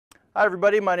Hi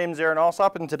everybody, my name is Aaron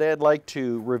Alsop, and today I'd like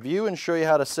to review and show you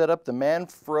how to set up the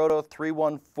Manfrotto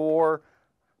 1314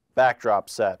 backdrop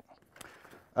set.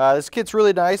 This kit's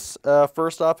really nice.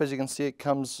 First off, as you can see, it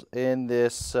comes in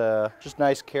this just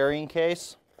nice carrying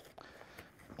case.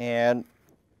 And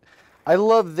I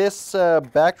love this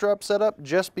backdrop setup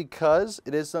just because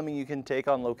it is something you can take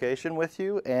on location with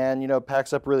you, and it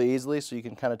packs up really easily, so you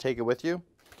can kind of take it with you.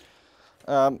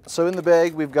 So in the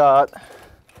bag we've got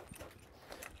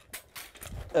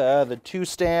the two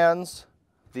stands,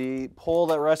 the pole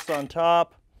that rests on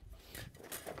top,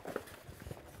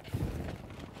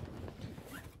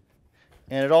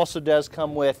 and it also does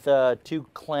come with two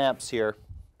clamps here.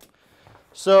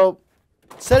 So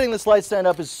setting this light stand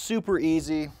up is super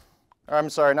easy. I'm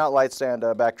sorry, not light stand,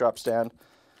 backdrop stand.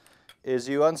 Is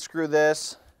you unscrew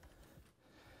this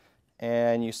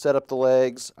and you set up the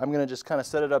legs. I'm going to just kind of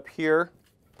set it up here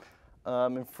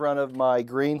in front of my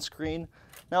green screen.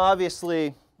 Now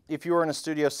obviously, if you were in a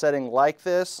studio setting like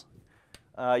this,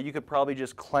 you could probably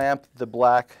just clamp the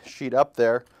black sheet up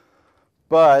there.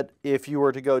 But if you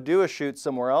were to go do a shoot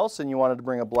somewhere else and you wanted to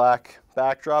bring a black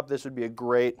backdrop, this would be a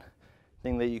great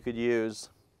thing that you could use.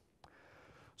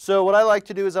 So what I like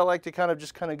to do is I like to kind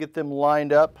of get them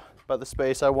lined up by the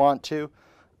space I want to.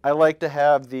 I like to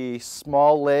have the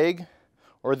small leg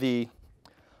or the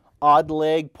odd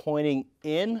leg pointing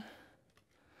in.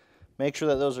 Make sure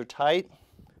that those are tight.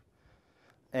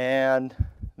 And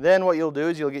then what you'll do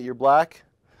is you'll get your black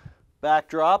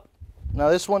backdrop. Now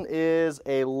this one is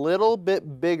a little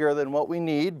bit bigger than what we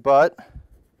need, but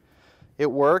it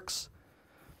works.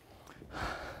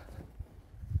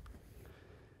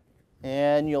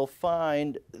 And you'll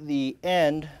find the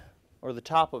end or the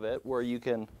top of it where you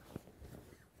can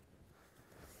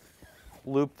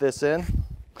loop this in.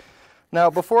 Now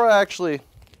before I actually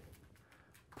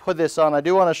put this on, I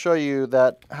do want to show you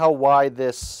that how wide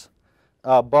this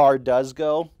bar does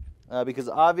go, because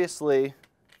obviously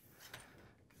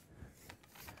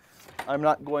I'm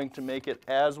not going to make it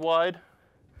as wide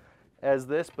as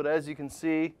this, but as you can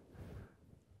see,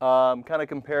 kind of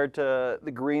compared to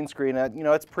the green screen,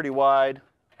 it's pretty wide.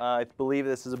 I believe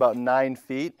this is about 9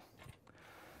 feet,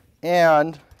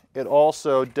 and it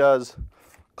also does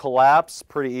collapse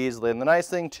pretty easily. And the nice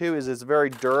thing too is it's very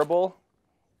durable.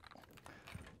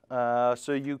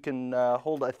 So you can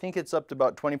hold, I think it's up to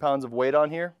about 20 pounds of weight on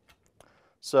here.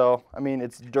 So, I mean,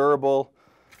 it's durable,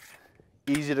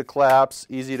 easy to collapse,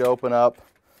 easy to open up,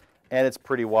 and it's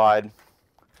pretty wide.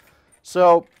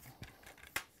 So,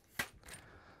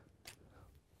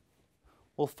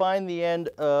 we'll find the end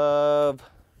of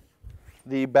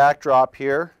the backdrop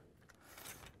here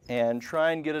and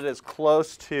try and get it as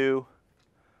close to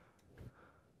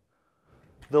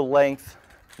the length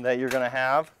that you're going to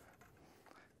have,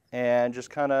 and just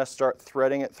kind of start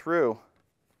threading it through.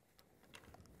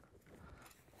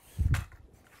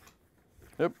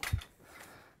 Yep.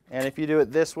 And if you do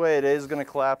it this way, it is going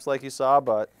to collapse like you saw,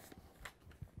 but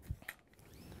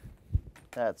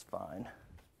that's fine.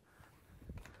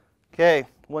 Okay,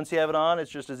 once you have it on,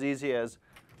 it's just as easy as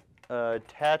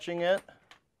attaching it.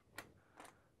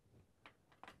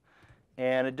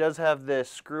 And it does have this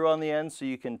screw on the end, so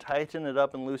you can tighten it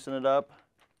up and loosen it up.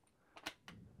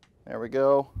 There we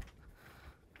go.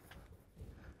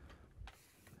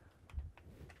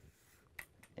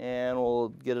 And we'll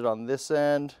get it on this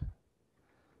end.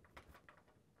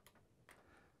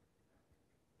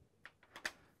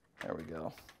 There we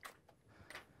go.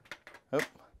 Oop.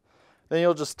 Then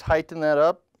you'll just tighten that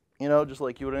up, just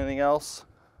like you would anything else.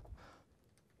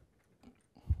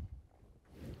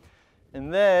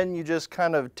 And then you just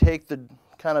kind of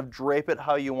drape it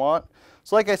how you want.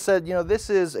 So like I said, this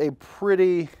is a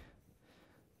pretty,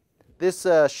 this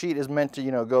sheet is meant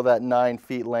to, go that 9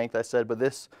 feet length I said, but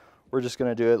this, we're just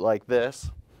going to do it like this.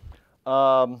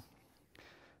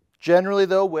 Generally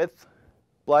though, with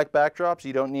black backdrops,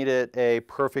 you don't need it a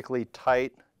perfectly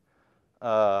tight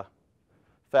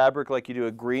fabric like you do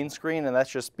a green screen, and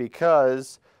that's just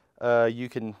because you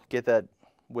can get that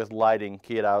with lighting,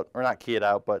 key it out, or not key it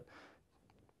out, but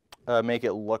make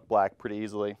it look black pretty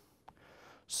easily.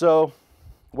 So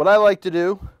what I like to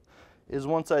do is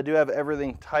once I do have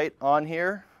everything tight on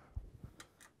here,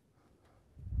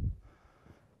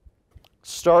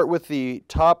 start with the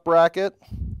top bracket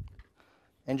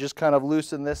and just kind of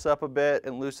loosen this up a bit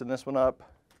and loosen this one up.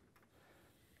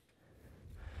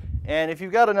 And if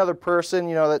you've got another person,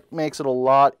 that makes it a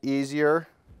lot easier.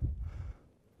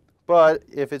 But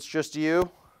if it's just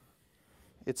you,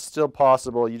 it's still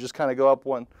possible. You just kind of go up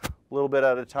one little bit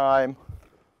at a time,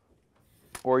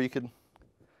 or you could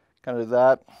kind of do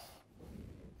that.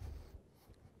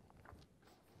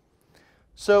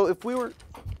 So if we were,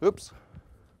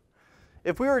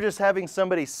 if we were just having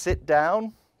somebody sit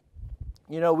down,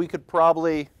 you know, we could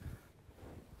probably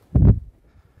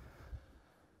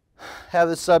have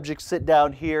the subject sit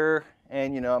down here,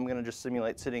 and, you know, I'm going to just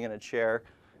simulate sitting in a chair,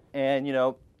 and, you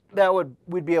know,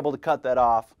 we'd be able to cut that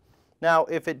off. Now,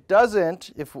 if it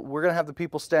doesn't, if we're going to have the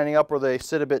people standing up where they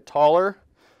sit a bit taller,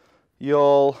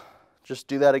 you'll just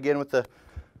do that again with the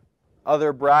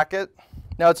other bracket.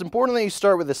 Now, it's important that you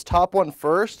start with this top one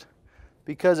first,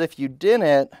 because if you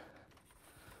didn't,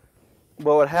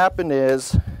 what would happen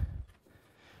is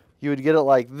you would get it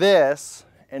like this,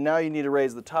 and now you need to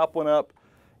raise the top one up.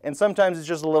 And sometimes it's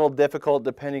just a little difficult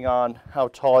depending on how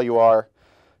tall you are.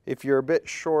 If you're a bit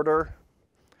shorter,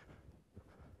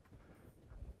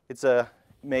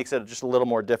 makes it just a little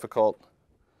more difficult.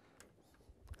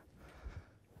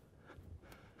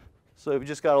 So we've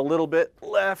just got a little bit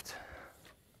left.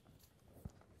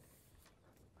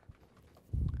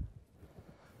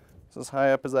 It's as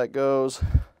high up as that goes.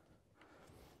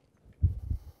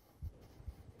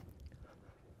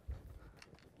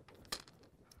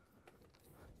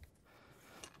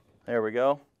 There we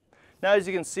go. Now, as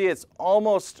you can see, it's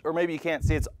almost, or maybe you can't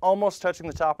see, it's almost touching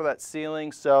the top of that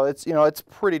ceiling. So it's, you know, it's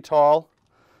pretty tall.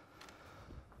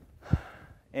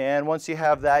 And once you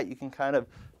have that, you can kind of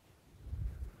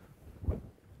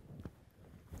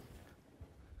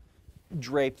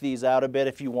drape these out a bit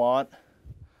if you want.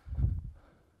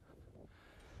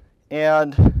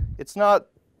 And it's not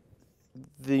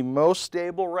the most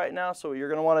stable right now, so what you're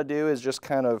going to want to do is just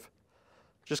kind of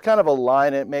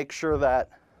align it, make sure that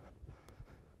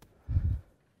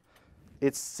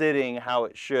it's sitting how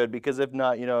it should, because if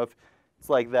not, you know, if it's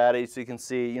like that, as you can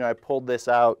see, you know, I pulled this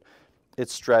out, it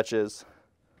stretches.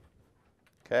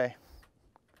 Okay.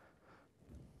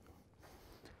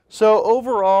 So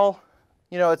overall,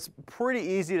 you know, it's pretty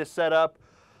easy to set up.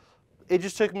 It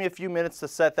just took me a few minutes to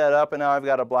set that up, and now I've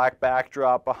got a black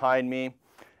backdrop behind me.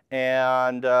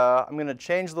 And I'm going to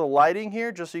change the lighting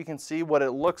here just so you can see what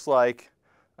it looks like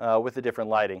with the different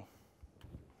lighting.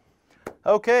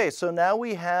 Okay, so now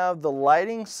we have the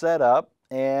lighting set up,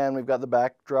 and we've got the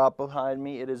backdrop behind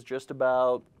me. It is just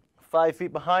about 5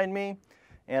 feet behind me,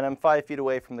 and I'm 5 feet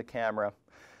away from the camera.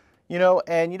 You know,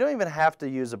 and you don't even have to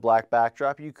use a black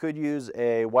backdrop. You could use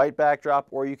a white backdrop,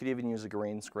 or you could even use a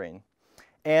green screen.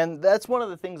 And that's one of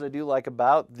the things I do like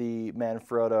about the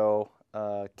Manfrotto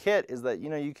kit, is that, you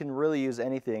know, you can really use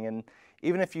anything. And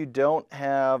even if you don't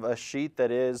have a sheet that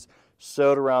is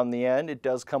sewed around the end, it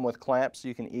does come with clamps, so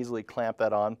you can easily clamp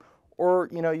that on. Or,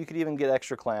 you know, you could even get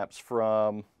extra clamps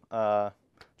from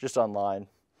just online.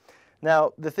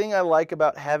 Now, the thing I like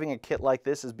about having a kit like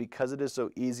this is because it is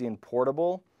so easy and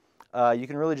portable, you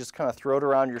can really just kind of throw it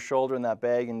around your shoulder in that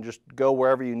bag and just go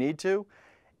wherever you need to.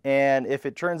 And if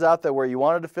it turns out that where you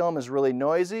wanted to film is really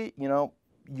noisy, you know,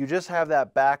 you just have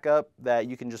that backup that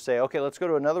you can just say, okay, let's go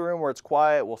to another room where it's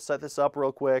quiet, we'll set this up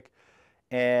real quick,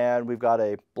 and we've got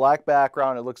a black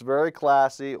background, it looks very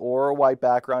classy, or a white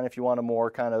background if you want a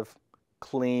more kind of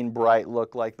clean, bright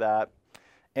look like that.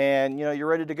 And, you know, you're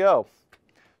ready to go.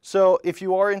 So if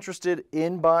you are interested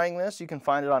in buying this, you can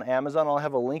find it on Amazon. I'll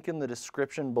have a link in the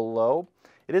description below.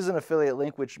 It is an affiliate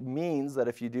link, which means that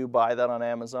if you do buy that on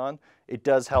Amazon, it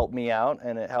does help me out,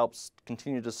 and it helps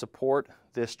continue to support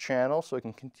this channel so I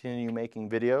can continue making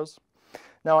videos.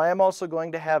 Now, I am also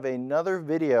going to have another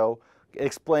video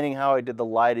explaining how I did the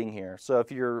lighting here. So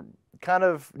if you're kind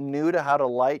of new to how to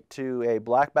light to a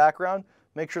black background,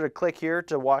 make sure to click here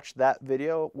to watch that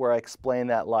video where I explain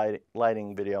that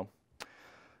lighting video.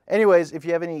 Anyways, if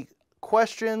you have any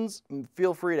questions,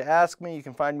 feel free to ask me. You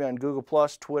can find me on Google+,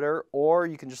 Twitter, or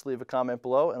you can just leave a comment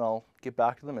below and I'll get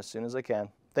back to them as soon as I can.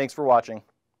 Thanks for watching.